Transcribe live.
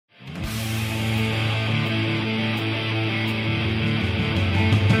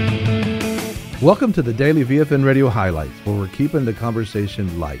Welcome to the Daily VFN Radio Highlights, where we're keeping the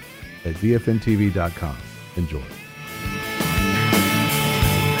conversation light at VFNtv.com. Enjoy.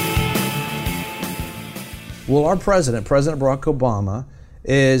 Well, our president, President Barack Obama,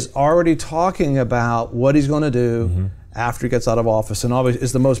 is already talking about what he's going to do after he gets out of office, and obviously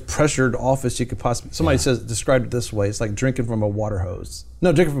it's the most pressured office you could possibly. Somebody described it this way: it's like drinking from a water hose.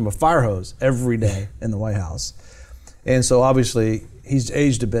 No, drinking from a fire hose every day in the White House. And so obviously he's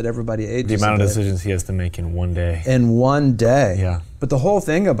aged a bit. Everybody ages. The amount of decisions he has to make in one day. In one day. Yeah. But the whole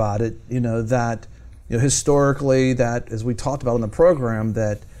thing about it, historically, that as we talked about in the program,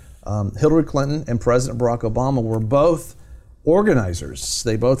 that Hillary Clinton and President Barack Obama were both organizers.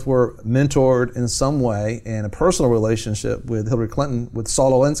 They both were mentored in some way in a personal relationship with Hillary Clinton, with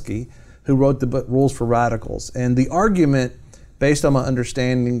Saul Alinsky, who wrote the book Rules for Radicals. And the argument, based on my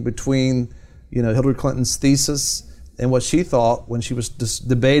understanding, between Hillary Clinton's thesis and what she thought when she was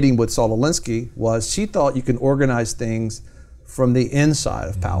debating with Saul Alinsky, was she thought you can organize things from the inside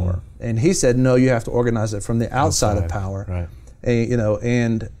of power. And he said, no, you have to organize it from the outside of power. Right.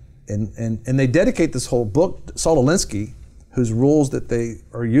 And they dedicate this whole book, Saul Alinsky, whose rules that they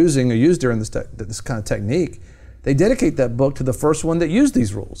are used during this kind of technique. They dedicate that book to the first one that used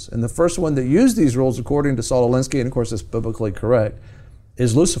these rules. And the first one that used these rules, according to Saul Alinsky, and of course it's biblically correct,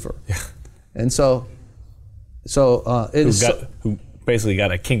 is Lucifer. Yeah. And who basically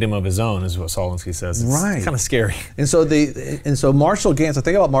got a kingdom of his own, is what Saul Alinsky says. It's kind of scary. And so Marshall Gantz, I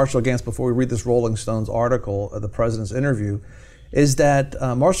think about Marshall Gantz before we read this Rolling Stones article of the president's interview, is that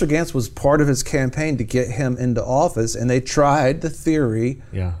Marshall Gantz was part of his campaign to get him into office, and they tried the theory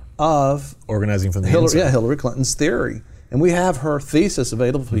of organizing from the inside. Yeah, Hillary Clinton's theory. And we have her thesis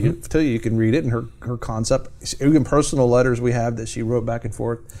available to you. You can read it, and her concept, even personal letters we have that she wrote back and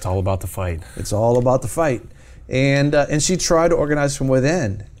forth. It's all about the fight. It's all about the fight. And she tried to organize from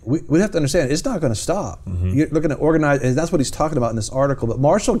within. We have to understand, it's not going to stop. You're looking at organize, and that's what he's talking about in this article. But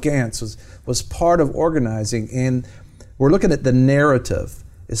Marshall Gantz was part of organizing, and we're looking at the narrative.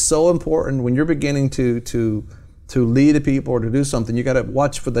 It's so important when you're beginning to lead the people or to do something. You got to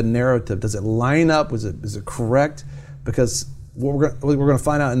watch for the narrative. Does it line up? Is it correct? Because what we're going to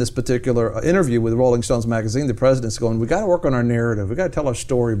find out in this particular interview with Rolling Stones magazine, the president's going, we got to work on our narrative. We got to tell our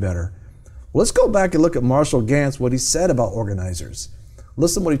story better. Well, let's go back and look at Marshall Gantz, what he said about organizers.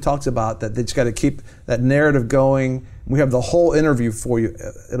 Listen to what he talks about, that they just got to keep that narrative going. We have the whole interview for you.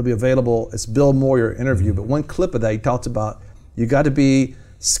 It'll be available. It's Bill Moyer interview, but one clip of that, he talks about you got to be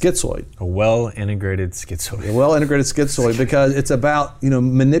schizoid. A well-integrated schizoid. A well-integrated schizoid, because it's about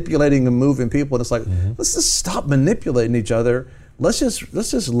manipulating and moving people. And it's like, let's just stop manipulating each other. Let's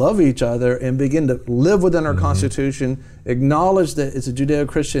just love each other and begin to live within our Constitution. Acknowledge that it's a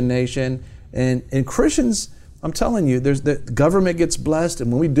Judeo-Christian nation, and Christians. I'm telling you, the government gets blessed,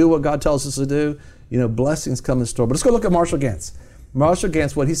 and when we do what God tells us to do, blessings come in store. But let's go look at Marshall Gantz. Marshall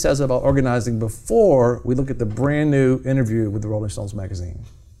Gantz, what he says about organizing before we look at the brand new interview with the Rolling Stones magazine.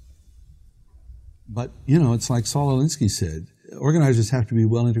 But, it's like Saul Alinsky said, organizers have to be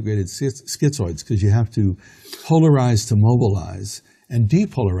well-integrated schizoids, because you have to polarize to mobilize and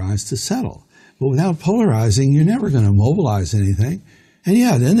depolarize to settle. But without polarizing, you're never going to mobilize anything.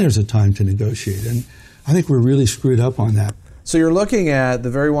 And then there's a time to negotiate. And I think we're really screwed up on that. So you're looking at the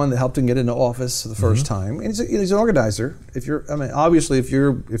very one that helped him get into office the first time, and he's an organizer. Obviously, if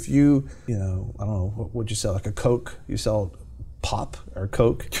you, I don't know, what would you sell, like a Coke? You sell pop or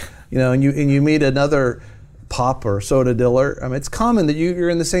Coke, and you meet another pop or soda dealer. It's common that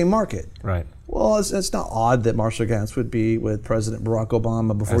you're in the same market. Right. Well, it's not odd that Marshall Gantz would be with President Barack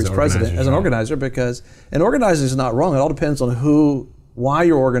Obama before he's president as an organizer, because an organizer is not wrong. It all depends on why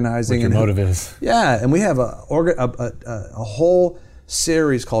you're organizing, what your motive is. Yeah, and we have a whole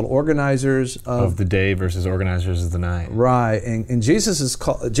series called Organizers of the Day versus Organizers of the Night. Right, and Jesus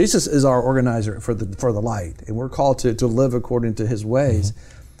is our organizer for the light, and we're called to live according to His ways.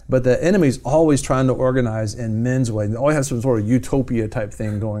 But the enemy's always trying to organize in men's way. They always have some sort of utopia type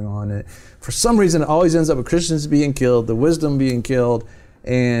thing going on. And for some reason, it always ends up with Christians being killed, the wisdom being killed,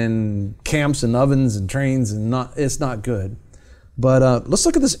 and camps and ovens and trains, and it's not good. But let's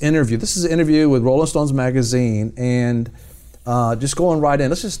look at this interview. This is an interview with Rolling Stones magazine, and just going right in.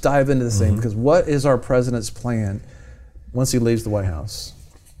 Let's just dive into this thing, because what is our president's plan once he leaves the White House?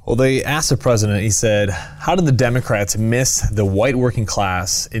 Well, they asked the president, he said, how did the Democrats miss the white working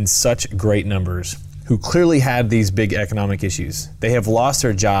class in such great numbers, who clearly had these big economic issues? They have lost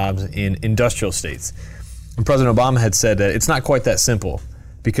their jobs in industrial states. And President Obama had said that it's not quite that simple,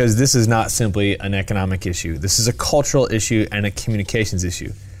 because this is not simply an economic issue. This is a cultural issue and a communications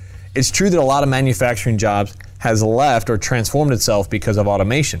issue. It's true that a lot of manufacturing jobs has left or transformed itself because of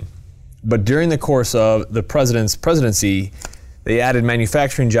automation. But during the course of the president's presidency, they added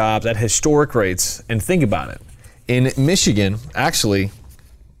manufacturing jobs at historic rates. And think about it. In Michigan, actually,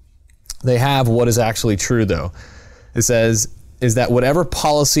 they have what is actually true, though. It says, is that whatever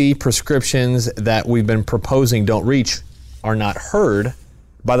policy prescriptions that we've been proposing don't reach are not heard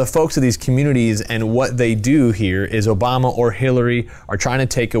by the folks of these communities, and what they do here is Obama or Hillary are trying to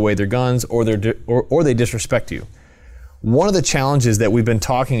take away their guns, or they disrespect you. One of the challenges that we've been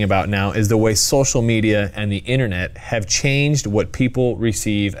talking about now is the way social media and the internet have changed what people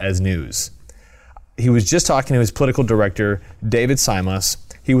receive as news. He was just talking to his political director, David Simas.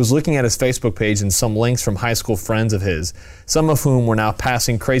 He was looking at his Facebook page and some links from high school friends of his, some of whom were now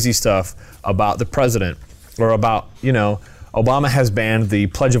passing crazy stuff about the president, or about, Obama has banned the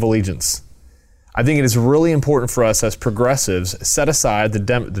Pledge of Allegiance. I think it is really important for us as progressives set aside the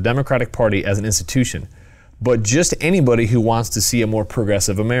Democratic Party as an institution, but just anybody who wants to see a more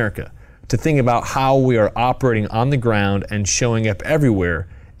progressive America, to think about how we are operating on the ground and showing up everywhere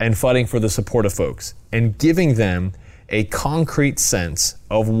and fighting for the support of folks and giving them a concrete sense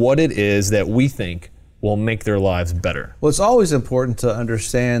of what it is that we think will make their lives better. Well, it's always important to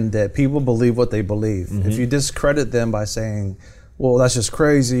understand that people believe what they believe. Mm-hmm. If you discredit them by saying, well, that's just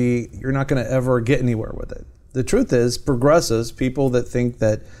crazy, you're not going to ever get anywhere with it. The truth is, progressives, people that think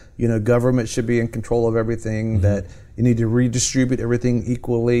that government should be in control of everything, mm-hmm. that you need to redistribute everything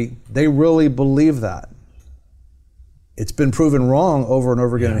equally, they really believe that. It's been proven wrong over and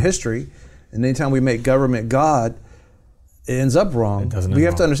over again in history. And anytime we make government God, it ends up wrong. We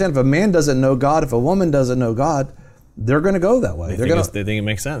have to understand, if a man doesn't know God, if a woman doesn't know God, they're going to go that way. They think it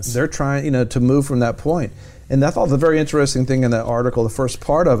makes sense. They're trying, to move from that point. And I thought the very interesting thing in that article, the first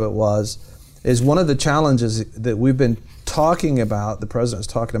part of it is one of the challenges that we've been talking about, the president's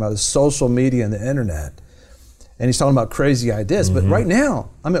talking about, is social media and the internet. And he's talking about crazy ideas. Mm-hmm. But right now,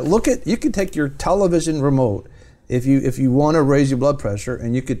 you could take your television remote, if you want to raise your blood pressure,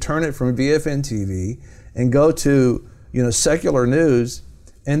 and you could turn it from VFNtv and go to secular news,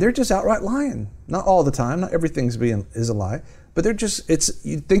 and they're just outright lying. Not all the time, not everything's is a lie, but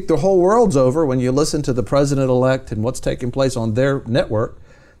you think the whole world's over when you listen to the president-elect and what's taking place on their network.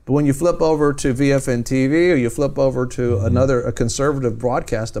 But when you flip over to VFNtv, or you flip over to a conservative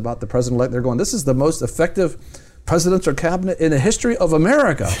broadcast about the president-elect, they're going, this is the most effective presidential cabinet in the history of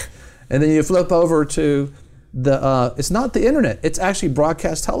America. And then you flip over to it's not the internet, it's actually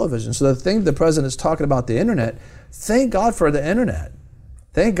broadcast television. So the thing the president is talking about, the internet, thank God for the internet.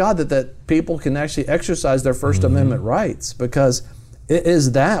 Thank God that people can actually exercise their First Amendment rights, because it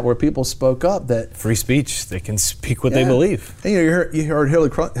is that where people spoke up. That free speech, they can speak what they believe. And you heard Hillary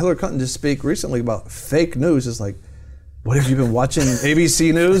Clinton just speak recently about fake news. It's like, what have you been watching?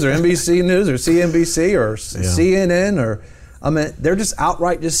 ABC News or NBC News or CNBC or CNN or they're just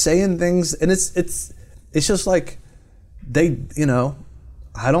outright just saying things, and it's just like they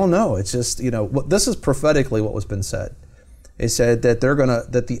I don't know. It's just this is prophetically what was been said. It said that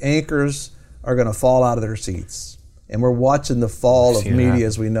that the anchors are going to fall out of their seats. And we're watching the fall of media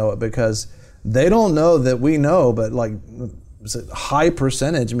as we know it, because they don't know that we know, but high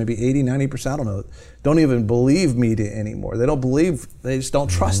percentage, maybe 80, 90%, I don't know, don't even believe media anymore. They don't believe, they just don't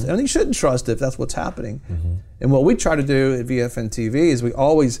trust it. And you shouldn't trust it if that's what's happening. Mm-hmm. And what we try to do at VFNtv is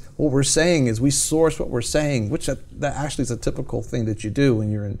what we're saying is we source what we're saying, which that actually is a typical thing that you do when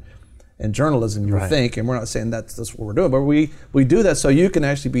you're in journalism, you think, and we're not saying that's what we're doing, but we do that so you can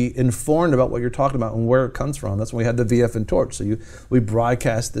actually be informed about what you're talking about and where it comes from. That's when we had the VFN torch. So we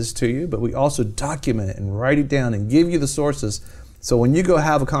broadcast this to you, but we also document it and write it down and give you the sources. So when you go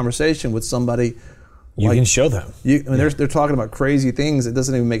have a conversation with somebody, you can show them. They're talking about crazy things that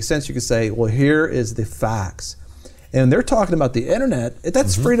doesn't even make sense. You can say, well, here is the facts. And they're talking about the internet.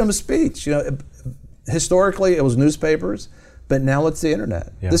 That's freedom of speech. Historically, it was newspapers. But now it's the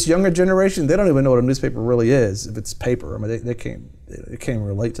internet. Yeah. This younger generation, they don't even know what a newspaper really is if it's paper. They can't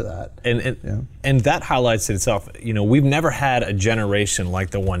relate to that. And that highlights it itself. We've never had a generation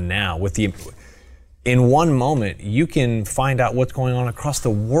like the one now. In one moment, you can find out what's going on across the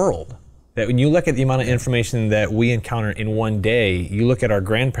world. That when you look at the amount of information that we encounter in one day, you look at our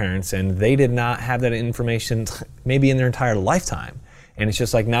grandparents, and they did not have that information maybe in their entire lifetime. And it's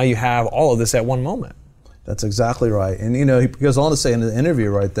just like now you have all of this at one moment. That's exactly right. And he goes on to say in the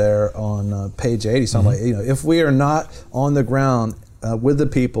interview right there on page 80, something like, if we are not on the ground with the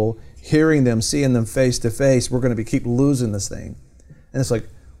people, hearing them, seeing them face to face, we're going to keep losing this thing. And it's like,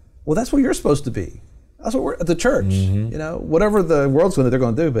 well, that's where you're supposed to be. That's what we're at the church. Mm-hmm. Whatever the world's going to, they're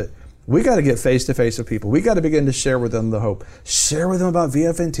going to do, but we got to get face to face with people. We got to begin to share with them the hope. Share with them about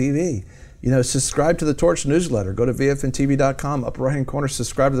VFNtv. subscribe to the Torch newsletter. Go to VFNtv.com, upper right-hand corner,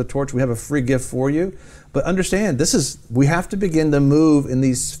 subscribe to the Torch. We have a free gift for you. But understand, we have to begin to move in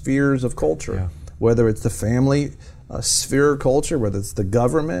these spheres of culture, whether it's the family sphere of culture, whether it's the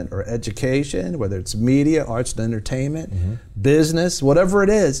government or education, whether it's media, arts and entertainment, business, whatever it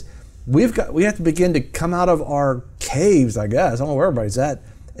is. We have to begin to come out of our caves, I guess. I don't know where everybody's at,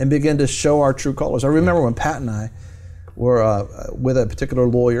 and begin to show our true colors. I remember when Pat and I were with a particular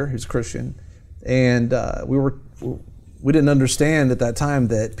lawyer who's Christian, and we didn't understand at that time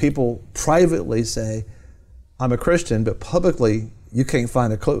that people privately say, I'm a Christian, but publicly you can't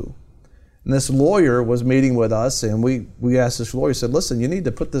find a clue. And this lawyer was meeting with us, and we asked this lawyer, said, listen, you need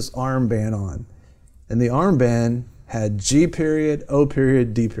to put this armband on. And the armband had G period, O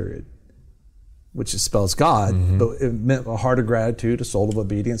period, D period, which spells God, but it meant a heart of gratitude, a soul of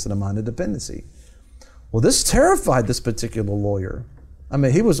obedience, and a mind of dependency. Well, this terrified this particular lawyer. I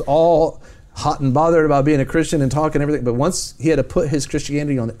mean, he was all hot and bothered about being a Christian and talking everything, but once he had to put his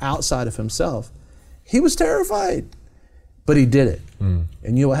Christianity on the outside of himself, he was terrified. But he did it. And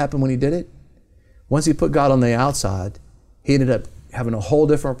you know what happened when he did it? Once he put God on the outside, he ended up having a whole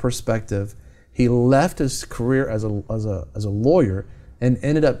different perspective. He left his career as a lawyer and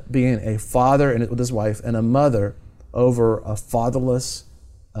ended up being a father with his wife and a mother over a fatherless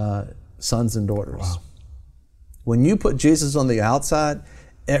sons and daughters. Wow. When you put Jesus on the outside,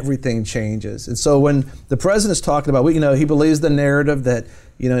 everything changes. And so when the president's talking about, he believes the narrative that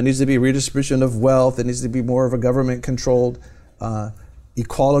it needs to be a redistribution of wealth, it needs to be more of a government-controlled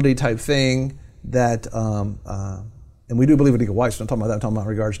equality type thing, that and we do believe in equal rights. So I'm talking about that. I'm talking about in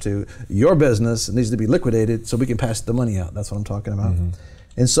regards to your business. It needs to be liquidated so we can pass the money out. That's what I'm talking about.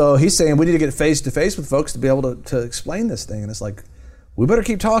 And so he's saying we need to get face-to-face with folks to be able to explain this thing. And it's like, we better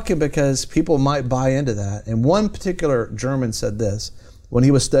keep talking because people might buy into that. And one particular German said this when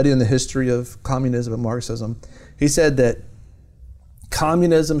he was studying the history of communism and Marxism. He said that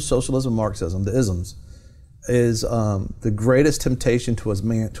communism, socialism, Marxism, the isms, is the greatest temptation to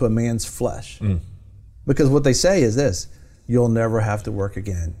a man's flesh. Because what they say is this: you'll never have to work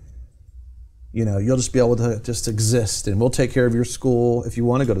again. You'll just be able to just exist, and we'll take care of your school if you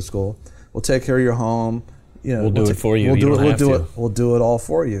want to go to school. We'll take care of your home. We'll do it for you. We'll do it all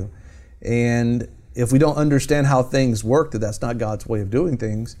for you. And if we don't understand how things work, that's not God's way of doing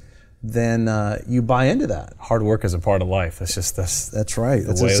things, then you buy into that. Hard work is a part of life. That's right.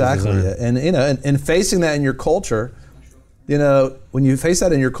 That's exactly it. And facing that in your culture, when you face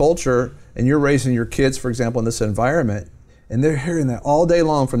that in your culture and you're raising your kids, for example, in this environment, and they're hearing that all day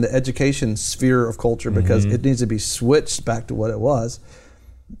long from the education sphere of culture because it needs to be switched back to what it was.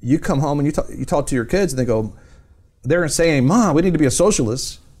 You come home and you talk to your kids and they're saying, Mom, we need to be a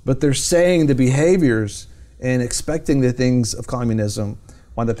socialist, but they're saying the behaviors and expecting the things of communism,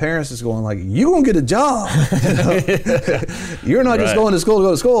 while the parents is going like, you're going to get a job. You're not just going to school to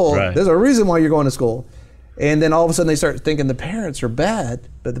go to school. Right. There's a reason why you're going to school. And then all of a sudden they start thinking the parents are bad,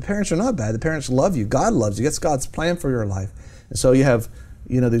 but the parents are not bad. The parents love you. God loves you. That's God's plan for your life. And so you have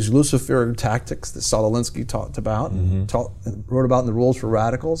these Luciferian tactics that Solinsky talked about, wrote about in the Rules for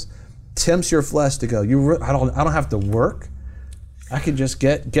Radicals, tempts your flesh to go, I don't have to work. I can just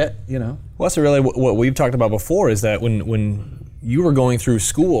get. Well, that's really what we've talked about before, is that when you were going through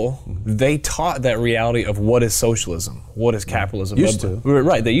school, they taught that reality of what is socialism, what is capitalism.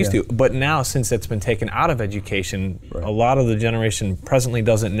 Right, they used to. But now, since it's been taken out of education, a lot of the generation presently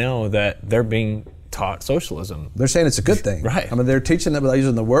doesn't know that they're being taught socialism. They're saying it's a good thing. Right. I mean, they're teaching them without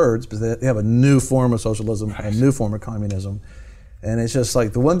using the words, but they have a new form of socialism, a new form of communism. And it's just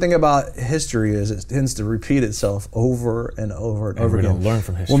like, the one thing about history is it tends to repeat itself over and over and over again. We don't learn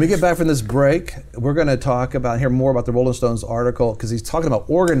from history. When we get back from this break, we're going to hear more about the Rolling Stones article, because he's talking about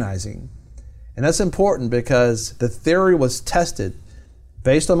organizing. And that's important because the theory was tested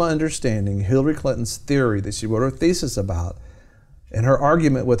based on my understanding, Hillary Clinton's theory that she wrote her thesis about, and her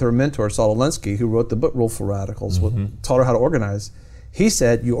argument with her mentor, Saul Alinsky, who wrote the book Rules for Radicals, taught her how to organize. He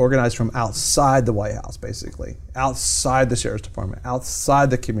said you organize from outside the White House, basically, outside the Sheriff's Department, outside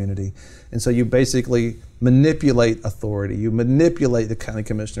the community. And so you basically manipulate authority. You manipulate the county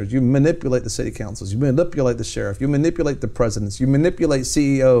commissioners. You manipulate the city councils. You manipulate the sheriff. You manipulate the presidents. You manipulate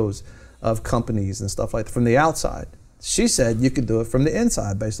CEOs of companies and stuff like that from the outside. She said you could do it from the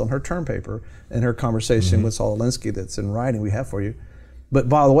inside based on her term paper and her conversation with Saul Alinsky that's in writing we have for you. But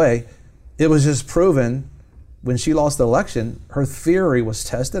by the way, it was just proven when she lost the election, her theory was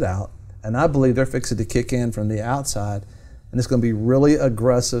tested out, and I believe they're fixing to kick in from the outside, and it's going to be really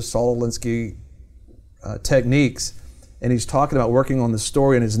aggressive Saul Alinsky techniques. And he's talking about working on the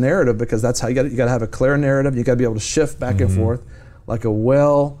story and his narrative, because that's how you got to have a clear narrative. You got to be able to shift back and forth like a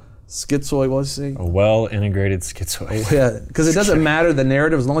well Schizoid, what's he? A well-integrated schizoid. Yeah, because it doesn't matter the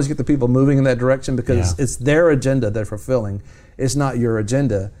narrative as long as you get the people moving in that direction, because it's their agenda they're fulfilling. It's not your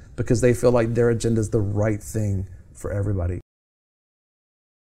agenda, because they feel like their agenda is the right thing for everybody.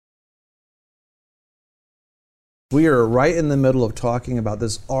 We are right in the middle of talking about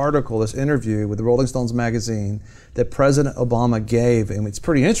this article, this interview with the Rolling Stones magazine that President Obama gave. And it's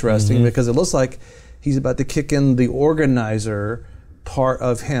pretty interesting because it looks like he's about to kick in the organizer part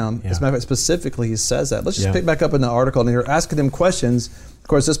of him. As a matter of fact, specifically, he says that. Let's just pick back up in the article, and they're asking him questions. Of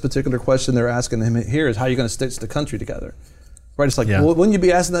course, this particular question they're asking him here is, how are you going to stitch the country together? Right? It's like, well, wouldn't you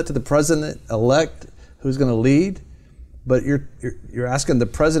be asking that to the president-elect who's going to lead? But you're asking the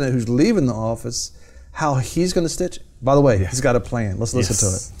president who's leaving the office how he's going to stitch it. By the way, he's got a plan. Let's listen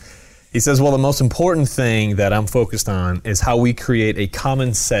to it. He says, well, the most important thing that I'm focused on is how we create a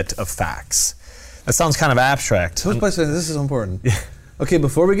common set of facts. That sounds kind of abstract. This is important. Okay,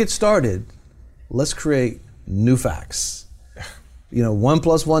 before we get started, let's create new facts. 1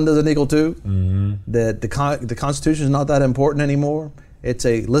 + 1 doesn't equal 2. That the Constitution is not that important anymore. It's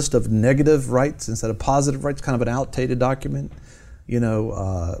a list of negative rights instead of positive rights, kind of an outdated document.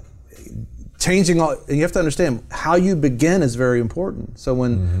 Changing all, and you have to understand how you begin is very important. So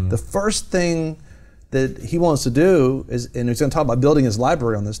when the first thing that he wants to do is, and he's going to talk about building his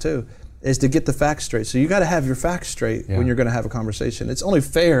library on this too, is to get the facts straight. So you got to have your facts straight when you're going to have a conversation. It's only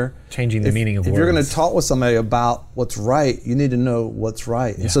fair. Changing the meaning of words. If you're going to talk with somebody about what's right, you need to know what's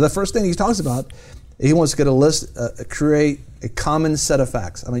right. And so the first thing he talks about, he wants to get a list, create a common set of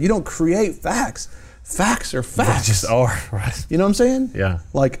facts. I mean, you don't create facts. Facts are facts. They just are, right? You know what I'm saying? Yeah.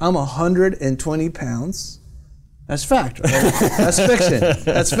 Like, I'm 120 pounds. That's fact. Right? That's fiction.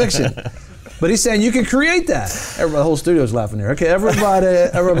 That's fiction. But he's saying you can create that. Everybody, the whole studio's laughing here. Okay,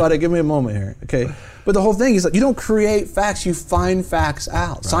 everybody, give me a moment here. Okay. But the whole thing is like, you don't create facts, you find facts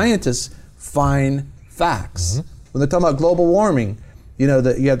out. Right. Scientists find facts. When they're talking about global warming, you have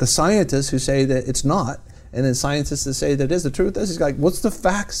the scientists who say that it's not, and then scientists that say that it is. The truth is, he's like, what's the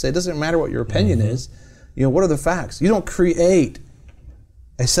facts? It doesn't matter what your opinion is. What are the facts? You don't create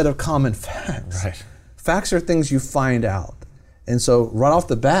a set of common facts. Right. Facts are things you find out. And so right off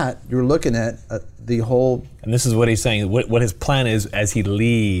the bat, you're looking at the whole... And this is what he's saying, what his plan is as he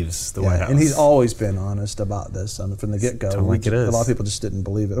leaves the White House. And he's always been honest about this from the get-go. Like it is. A lot of people just didn't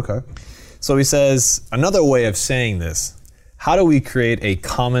believe it. Okay. So he says, another way of saying this, how do we create a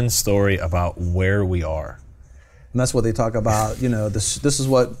common story about where we are? And that's what they talk about. This is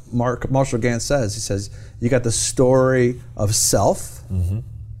what Marshall Gantz says. He says, you got the story of self.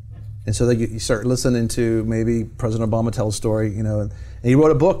 And so you start listening to maybe President Obama tell a story, and he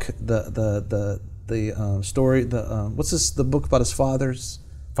wrote a book, the story, the book about his father's?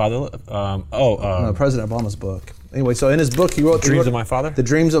 President Obama's book. Anyway, so in his book, he wrote Dreams of My Father? The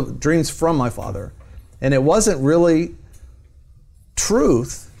Dreams from My Father. And it wasn't really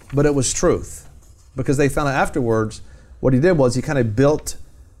truth, but it was truth. Because they found out afterwards, what he did was he kind of built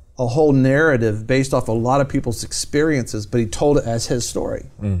a whole narrative based off a lot of people's experiences, but he told it as his story.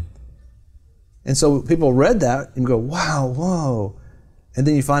 And so people read that and go, wow, whoa. And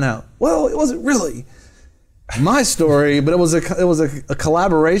then you find out, well, it wasn't really my story, but it was a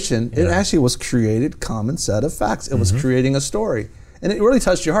collaboration. It actually was created common set of facts. It was creating a story. And it really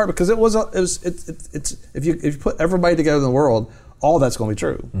touched your heart because if you put everybody together in the world, all that's going to be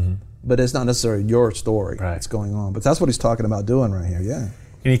true. But it's not necessarily your story that's going on. But that's what he's talking about doing right here,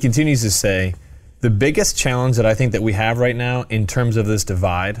 And he continues to say, the biggest challenge that I think that we have right now in terms of this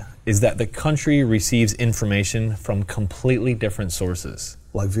divide is that the country receives information from completely different sources.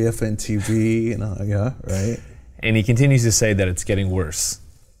 Like VFNtv, right? And he continues to say that it's getting worse.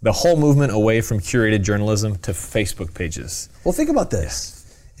 The whole movement away from curated journalism to Facebook pages. Well, think about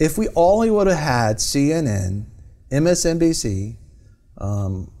this. If we only would have had CNN, MSNBC,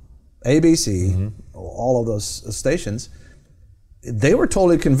 ABC, all of those stations, they were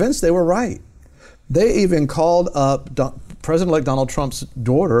totally convinced they were right. They even called up President-elect Donald Trump's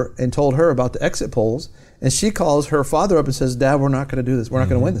daughter and told her about the exit polls, and she calls her father up and says, Dad, we're not going to do this. We're not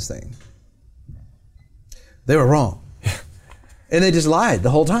going to win this thing. They were wrong. And they just lied the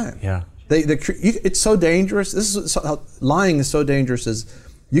whole time. It's so dangerous. Lying is so dangerous, is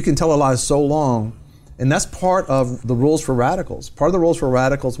you can tell a lie so long. And that's part of the rules for radicals. Part of the rules for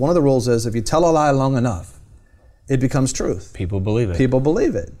radicals, one of the rules is if you tell a lie long enough, it becomes truth. People believe it. People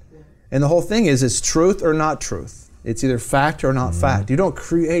believe it. And the whole thing is, it's truth or not truth. It's either fact or not fact. You don't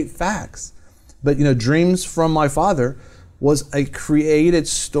create facts. But Dreams from My Father was a created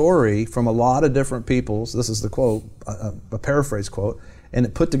story from a lot of different peoples. This is the quote, a paraphrase quote, and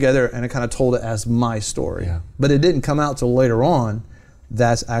it put together and it kind of told it as my story. But it didn't come out till later on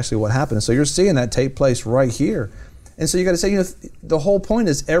that's actually what happened. So you're seeing that take place right here. And so you got to say, the whole point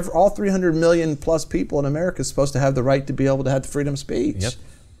is all 300 million plus people in America is supposed to have the right to be able to have the freedom of speech. Yep.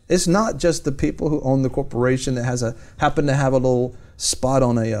 It's not just the people who own the corporation that happen to have a little spot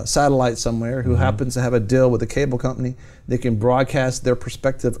on a satellite somewhere, who happens to have a deal with a cable company. They can broadcast their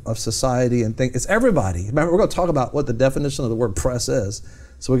perspective of society and think. It's everybody. Remember, we're going to talk about what the definition of the word press is,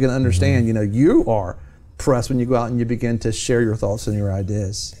 so we can understand. You are press when you go out and you begin to share your thoughts and your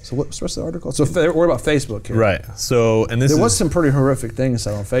ideas. So what's the rest of the article? So we're about Facebook here. Right. So, and there was some pretty horrific things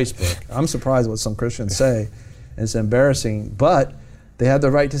said on Facebook. I'm surprised what some Christians say, and it's embarrassing. But they have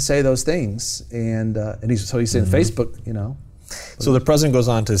the right to say those things, and he's saying Facebook. So the president goes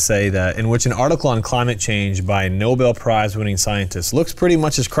on to say that in which an article on climate change by a Nobel Prize winning scientist looks pretty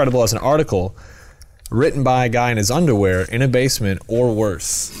much as credible as an article written by a guy in his underwear in a basement or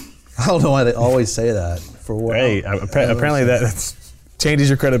worse. I don't know why they always say that. For what? Hey, apparently that changes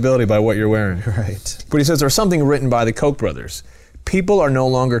your credibility by what you're wearing. Right. But he says there's something written by the Koch brothers. People are no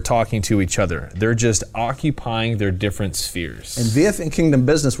longer talking to each other. They're just occupying their different spheres. In VFN Kingdom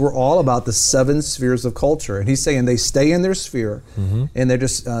Business, we're all about the 7 spheres of culture. And he's saying they stay in their sphere, and they're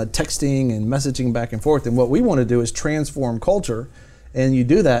just texting and messaging back and forth. And what we want to do is transform culture. And you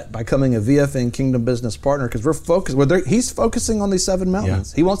do that by becoming a VFN Kingdom Business partner, because we're focused. He's focusing on these 7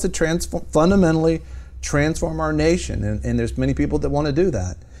 mountains. Yeah. He wants to fundamentally transform our nation. And there's many people that want to do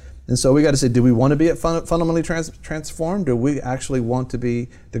that. And so we got to say, do we want to be fundamentally transformed? Do we actually want to be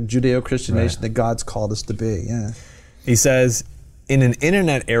the Judeo-Christian nation that God's called us to be? Yeah. He says, in an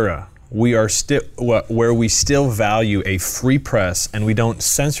internet era, we are still where we still value a free press, and we don't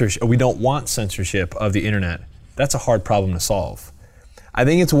want censorship of the internet. That's a hard problem to solve. I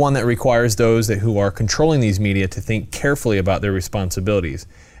think it's one that requires those who are controlling these media to think carefully about their responsibilities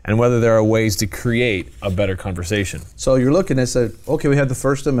and whether there are ways to create a better conversation. So you're looking and said, okay, we have the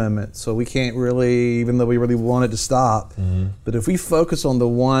First Amendment, so we can't really, even though we really wanted to stop, but if we focus on the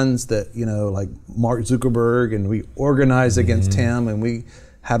ones that, like Mark Zuckerberg, and we organize against him, and we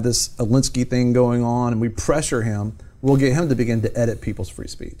have this Alinsky thing going on, and we pressure him, we'll get him to begin to edit people's free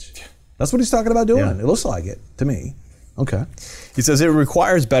speech. That's what he's talking about doing. Yeah. It looks like it to me. Okay. He says it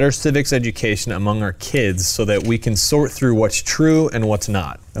requires better civics education among our kids so that we can sort through what's true and what's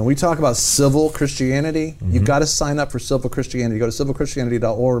not. And we talk about civil Christianity. You've got to sign up for civil Christianity. Go to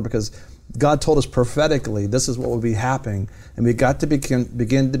civilchristianity.org, because God told us prophetically this is what will be happening. And we've got to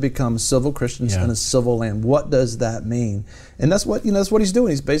begin to become civil Christians in a civil land. What does that mean? And that's what he's doing.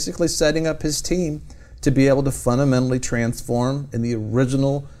 He's basically setting up his team to be able to fundamentally transform in the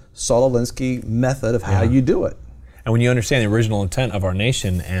original Saul Alinsky method of how you do it. And when you understand the original intent of our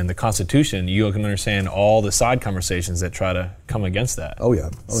nation and the Constitution, you can understand all the side conversations that try to come against that. Oh yeah.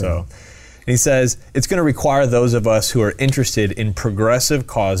 And he says, it's going to require those of us who are interested in progressive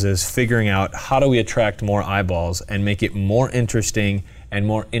causes figuring out how do we attract more eyeballs and make it more interesting and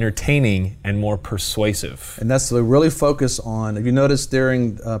more entertaining and more persuasive. And that's to really focus on, if you notice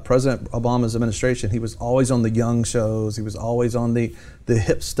during President Obama's administration, he was always on the young shows, he was always on the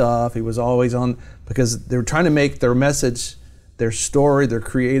hip stuff, he was always on, because they were trying to make their message, their story, their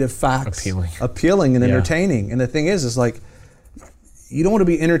creative facts appealing and entertaining. And the thing is like, you don't want to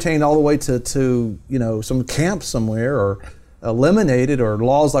be entertained all the way to some camp somewhere, or eliminated, or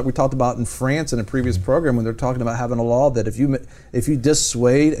laws like we talked about in France in a previous program, when they're talking about having a law that if you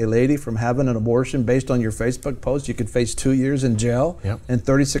dissuade a lady from having an abortion based on your Facebook post, you could face 2 years in jail and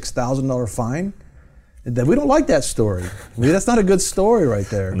 $36,000 fine. That we don't like that story. That's not a good story right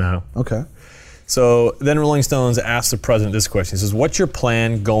there. No. Okay. So then Rolling Stones asked the president this question. He says, what's your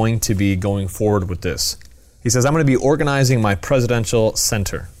plan going to be going forward with this? He says, I'm going to be organizing my presidential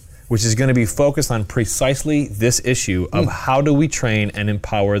center, which is going to be focused on precisely this issue of how do we train and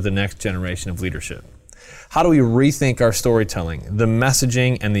empower the next generation of leadership? How do we rethink our storytelling, the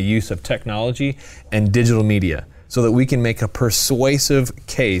messaging, and the use of technology and digital media so that we can make a persuasive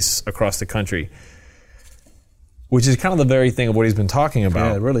case across the country? Which is kind of the very thing of what he's been talking about.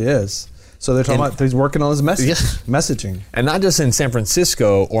 Yeah, it really is. So they're talking about he's working on his messaging. And not just in San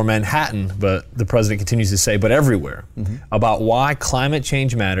Francisco or Manhattan, but the president continues to say, but everywhere, about why climate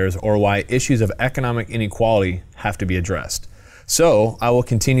change matters or why issues of economic inequality have to be addressed. So I will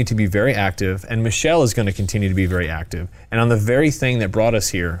continue to be very active, and Michelle is going to continue to be very active, and on the very thing that brought us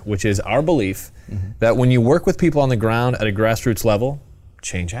here, which is our belief that when you work with people on the ground at a grassroots level,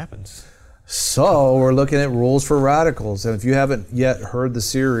 change happens. So we're looking at rules for radicals. And if you haven't yet heard the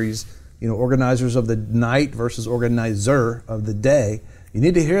series, organizers of the night versus organizer of the day, you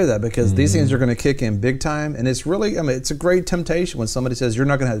need to hear that, because these things are going to kick in big time. And it's really, it's a great temptation when somebody says, you're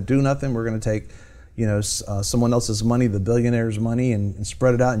not going to have to do nothing. We're going to take, someone else's money, the billionaire's money, and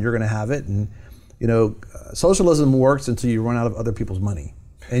spread it out, and you're going to have it. And socialism works until you run out of other people's money.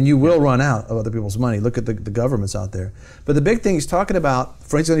 And you will run out of other people's money. Look at the governments out there. But the big thing he's talking about,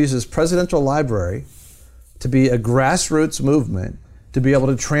 for instance, he uses presidential library to be a grassroots movement to be able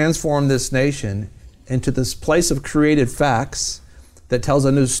to transform this nation into this place of created facts that tells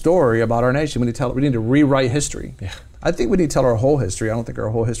a new story about our nation. We need to rewrite history. Yeah. I think we need to tell our whole history. I don't think our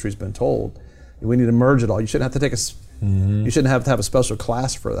whole history's been told. We need to merge it all. You shouldn't have to you shouldn't have to have a special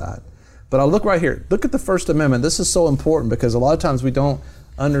class for that. But I'll look right here. Look at the First Amendment. This is so important because a lot of times we don't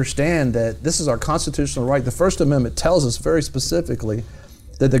understand that this is our constitutional right. The First Amendment tells us very specifically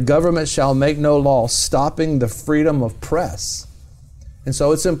that the government shall make no law stopping the freedom of press. And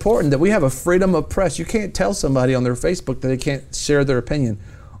so it's important that we have a freedom of press. You can't tell somebody on their Facebook that they can't share their opinion.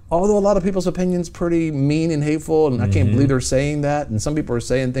 Although a lot of people's opinion's pretty mean and hateful, and I can't believe they're saying that. And some people are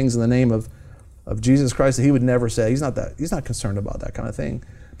saying things in the name of Jesus Christ that he would never say. He's not concerned about that kind of thing.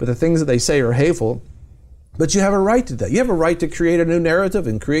 But the things that they say are hateful. But you have a right to that. You have a right to create a new narrative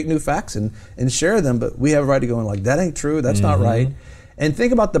and create new facts and share them. But we have a right to go in like, that ain't true, that's not right. And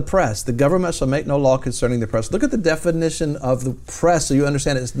think about the press. The government shall make no law concerning the press. Look at the definition of the press so you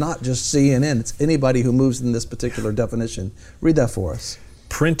understand it's not just CNN. It's anybody who moves in this particular definition. Read that for us.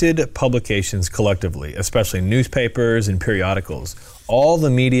 Printed publications collectively, especially newspapers and periodicals, all the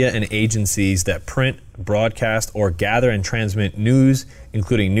media and agencies that print, broadcast, or gather and transmit news,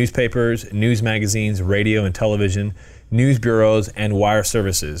 including newspapers, news magazines, radio and television, news bureaus, and wire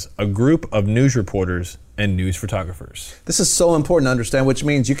services, a group of news reporters and news photographers. This is so important to understand, which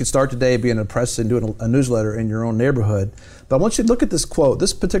means you could start today being a press and doing a newsletter in your own neighborhood. But I want you to look at this quote,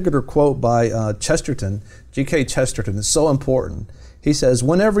 this particular quote by Chesterton, G.K. Chesterton. It's so important. He says,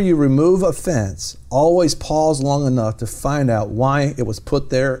 whenever you remove a fence, always pause long enough to find out why it was put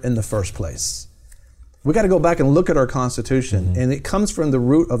there in the first place. We got to go back and look at our Constitution, and it comes from the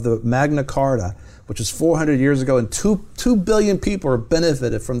root of the Magna Carta, which was 400 years ago, and 2 billion people are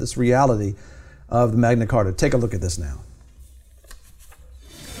benefited from this reality of the Magna Carta. Take a look at this now.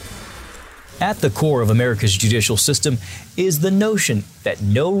 At the core of America's judicial system is the notion that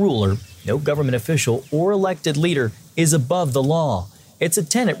no ruler, no government official, or elected leader is above the law. It's a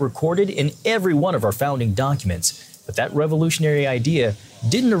tenet recorded in every one of our founding documents. But that revolutionary idea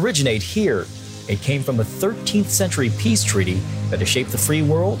didn't originate here. It came from a 13th century peace treaty that has shaped the free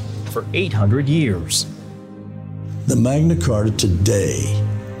world for 800 years. The Magna Carta today,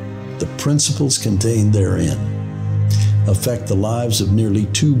 the principles contained therein, affect the lives of nearly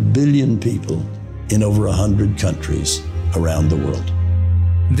 2 billion people in over 100 countries around the world.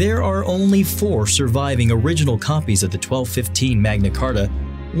 There are only 4 surviving original copies of the 1215 Magna Carta.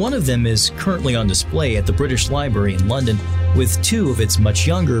 One of them is currently on display at the British Library in London, with 2 of its much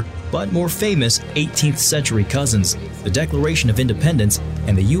younger but more famous 18th century cousins, the Declaration of Independence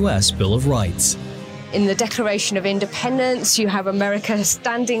and the U.S. Bill of Rights. In the Declaration of Independence, you have America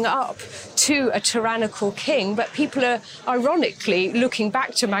standing up to a tyrannical king, but people are ironically looking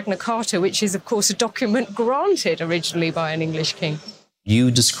back to Magna Carta, which is, of course, a document granted originally by an English king.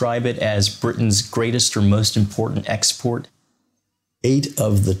 You describe it as Britain's greatest or most important export. 8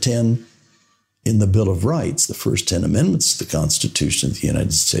 of the 10 in the Bill of Rights, the first 10 amendments to the Constitution of the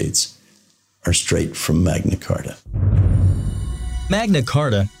United States, are straight from Magna Carta. Magna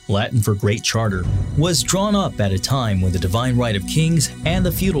Carta, Latin for Great Charter, was drawn up at a time when the divine right of kings and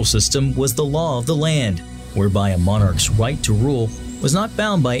the feudal system was the law of the land, whereby a monarch's right to rule was not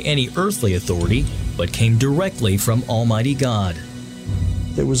bound by any earthly authority, but came directly from Almighty God.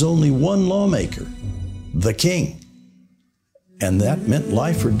 There was only one lawmaker, the king. And that meant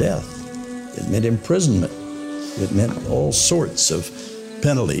life or death. It meant imprisonment. It meant all sorts of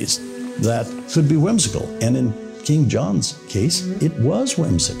penalties that could be whimsical. And in King John's case, it was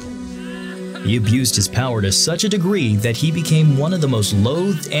whimsical. He abused his power to such a degree that he became one of the most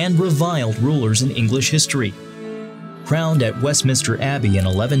loathed and reviled rulers in English history. Crowned at Westminster Abbey in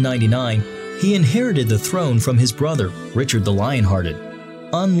 1199, he inherited the throne from his brother, Richard the Lionhearted.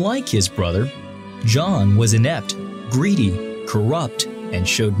 Unlike his brother, John was inept, greedy, corrupt, and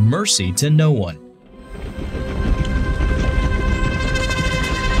showed mercy to no one.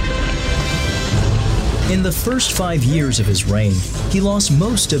 In the first 5 years of his reign, he lost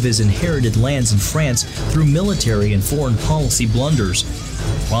most of his inherited lands in France through military and foreign policy blunders.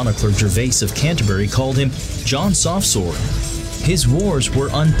 Chronicler Gervase of Canterbury called him John Softsword. His wars were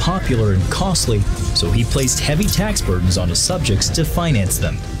unpopular and costly, so he placed heavy tax burdens on his subjects to finance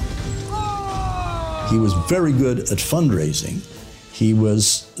them. He was very good at fundraising. He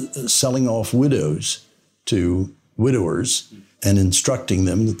was selling off widows to widowers and instructing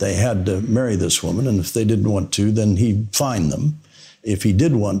them that they had to marry this woman, and if they didn't want to, then he'd fine them. If he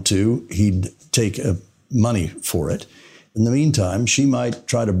did want to, he'd take money for it. In the meantime, she might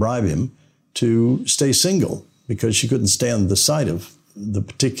try to bribe him to stay single because she couldn't stand the sight of the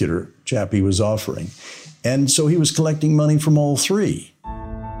particular chap he was offering. And so he was collecting money from all three.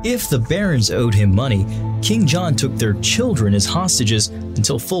 If the barons owed him money, King John took their children as hostages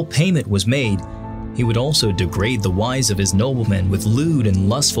until full payment was made. He would also degrade the wives of his noblemen with lewd and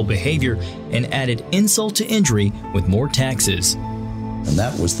lustful behavior and added insult to injury with more taxes. And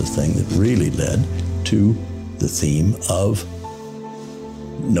that was the thing that really led to the theme of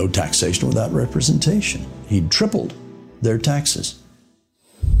no taxation without representation. He'd tripled their taxes.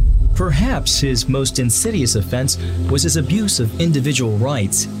 Perhaps his most insidious offense was his abuse of individual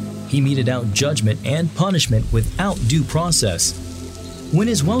rights. He meted out judgment and punishment without due process. When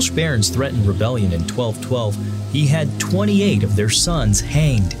his Welsh barons threatened rebellion in 1212, he had 28 of their sons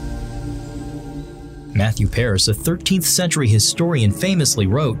hanged. Matthew Paris, a 13th century historian, famously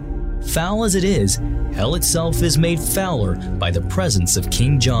wrote, "Foul as it is, hell itself is made fouler by the presence of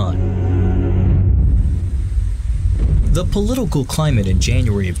King John." The political climate in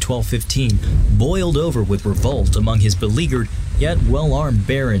January of 1215 boiled over with revolt among his beleaguered yet well-armed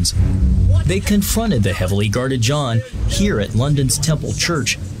barons. They confronted the heavily guarded John here at London's Temple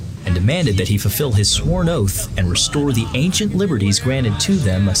Church and demanded that he fulfill his sworn oath and restore the ancient liberties granted to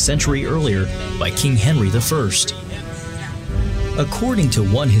them a century earlier by King Henry I. According to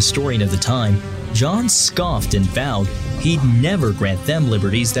one historian of the time, John scoffed and vowed he'd never grant them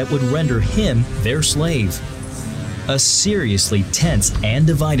liberties that would render him their slave. A seriously tense and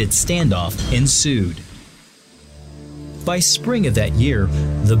divided standoff ensued. By spring of that year,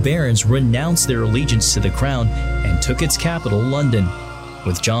 the barons renounced their allegiance to the crown and took its capital, London.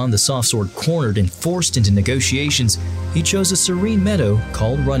 With John the Softsword cornered and forced into negotiations, he chose a serene meadow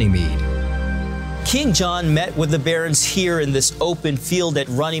called Runnymede. King John met with the barons here in this open field at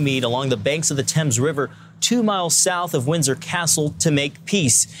Runnymede along the banks of the Thames River, 2 miles south of Windsor Castle, to make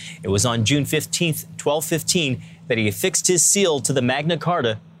peace. It was on June 15, 1215, that he affixed his seal to the Magna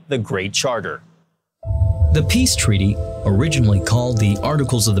Carta, the Great Charter. The peace treaty, originally called the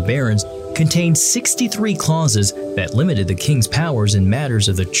Articles of the Barons, contained 63 clauses that limited the king's powers in matters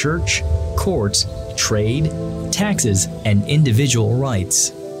of the church, courts, trade, taxes, and individual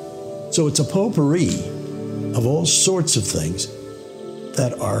rights. So it's a potpourri of all sorts of things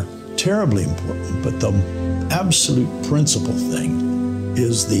that are terribly important, but the absolute principal thing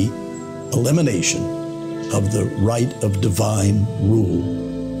is the elimination of the right of divine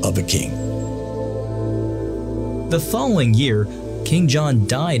rule of a king. The following year, King John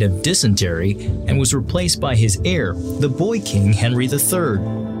died of dysentery and was replaced by his heir, the boy king Henry III.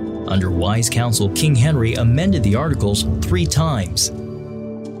 Under wise counsel, King Henry amended the Articles 3 times.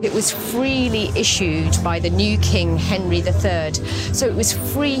 It was freely issued by the new king, Henry III, so it was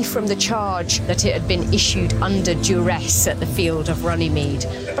free from the charge that it had been issued under duress at the field of Runnymede.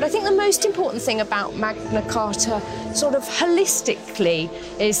 But I think the most important thing about Magna Carta, sort of holistically,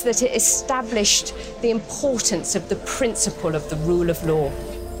 is that it established the importance of the principle of the rule of law.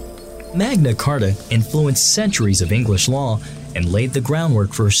 Magna Carta influenced centuries of English law and laid the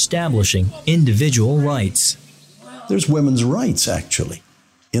groundwork for establishing individual rights. There's women's rights, actually,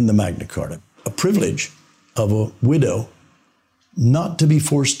 in the Magna Carta, a privilege of a widow not to be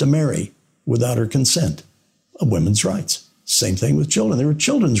forced to marry without her consent, a women's rights. Same thing with children. There were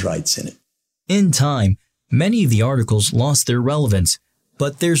children's rights in it. In time, many of the articles lost their relevance,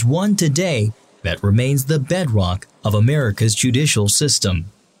 but there's one today that remains the bedrock of America's judicial system.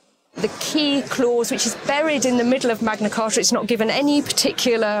 The key clause, which is buried in the middle of Magna Carta, it's not given any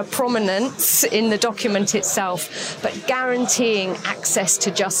particular prominence in the document itself, but guaranteeing access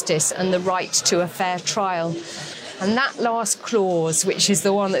to justice and the right to a fair trial. And that last clause, which is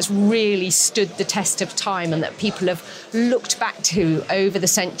the one that's really stood the test of time and that people have looked back to over the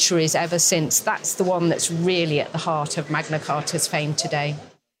centuries ever since, that's the one that's really at the heart of Magna Carta's fame today.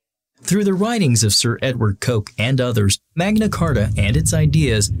 Through the writings of Sir Edward Coke and others, Magna Carta and its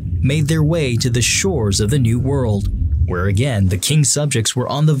ideas made their way to the shores of the New World, where again the king's subjects were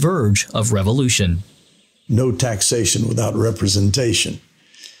on the verge of revolution. No taxation without representation.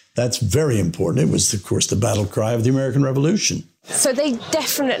 That's very important. It was, of course, the battle cry of the American Revolution. So they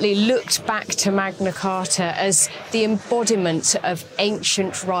definitely looked back to Magna Carta as the embodiment of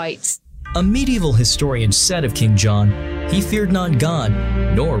ancient rights. A medieval historian said of King John, he feared not God,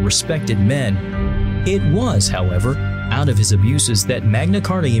 nor respected men. It was, however, out of his abuses that Magna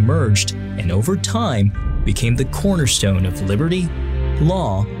Carta emerged and over time became the cornerstone of liberty,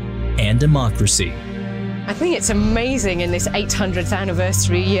 law, and democracy. I think it's amazing in this 800th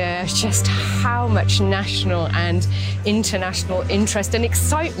anniversary year just how much national and international interest and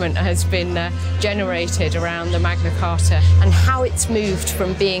excitement has been generated around the Magna Carta, and how it's moved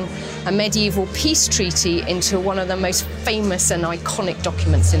from being a medieval peace treaty into one of the most famous and iconic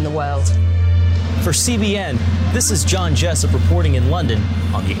documents in the world. For CBN, this is John Jessup reporting in London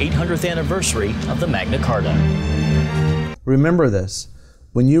on the 800th anniversary of the Magna Carta. Remember this.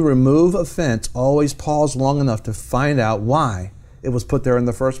 When you remove a fence, always pause long enough to find out why it was put there in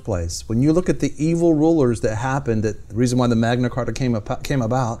the first place. When you look at the evil rulers that happened, the reason why the Magna Carta came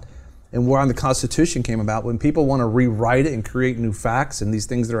about, and why the Constitution came about, when people want to rewrite it and create new facts and these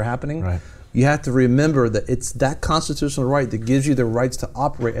things that are happening, right, you have to remember that it's that constitutional right that gives you the rights to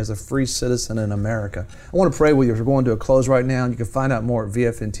operate as a free citizen in America. I want to pray with you. We're going to a close right now, and you can find out more at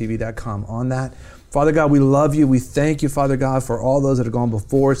VFNtv.com on that. Father God, we love you. We thank you, Father God, for all those that have gone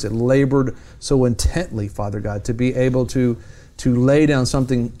before us that labored so intently, Father God, to be able to lay down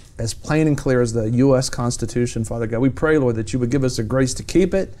something as plain and clear as the U.S. Constitution, Father God. We pray, Lord, that you would give us the grace to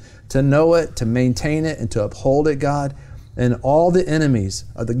keep it, to know it, to maintain it, and to uphold it, God. And all the enemies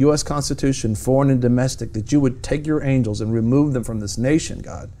of the U.S. Constitution, foreign and domestic, that you would take your angels and remove them from this nation,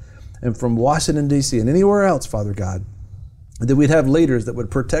 God, and from Washington, D.C. and anywhere else, Father God. That we'd have leaders that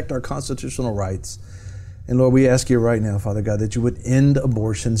would protect our constitutional rights. And Lord, we ask you right now, Father God, that you would end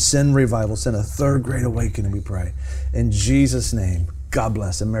abortion, send revival, send a third great awakening, we pray. In Jesus' name, God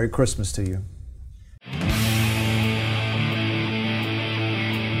bless and Merry Christmas to you.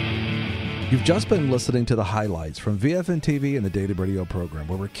 You've just been listening to the highlights from VFNtv and the Daily Radio program,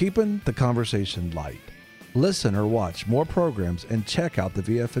 where we're keeping the conversation light. Listen or watch more programs and check out the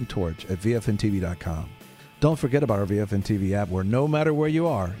VFN Torch at VFNtv.com. Don't forget about our VFNtv app, where no matter where you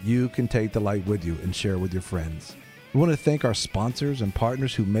are, you can take the light with you and share with your friends. We want to thank our sponsors and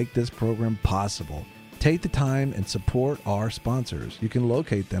partners who make this program possible. Take the time and support our sponsors. You can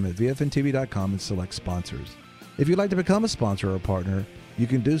locate them at VFNtv.com and select sponsors. If you'd like to become a sponsor or a partner, you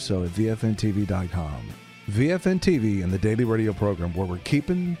can do so at VFNtv.com. VFNtv and the Daily Radio program, where we're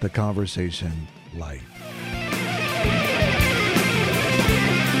keeping the conversation light.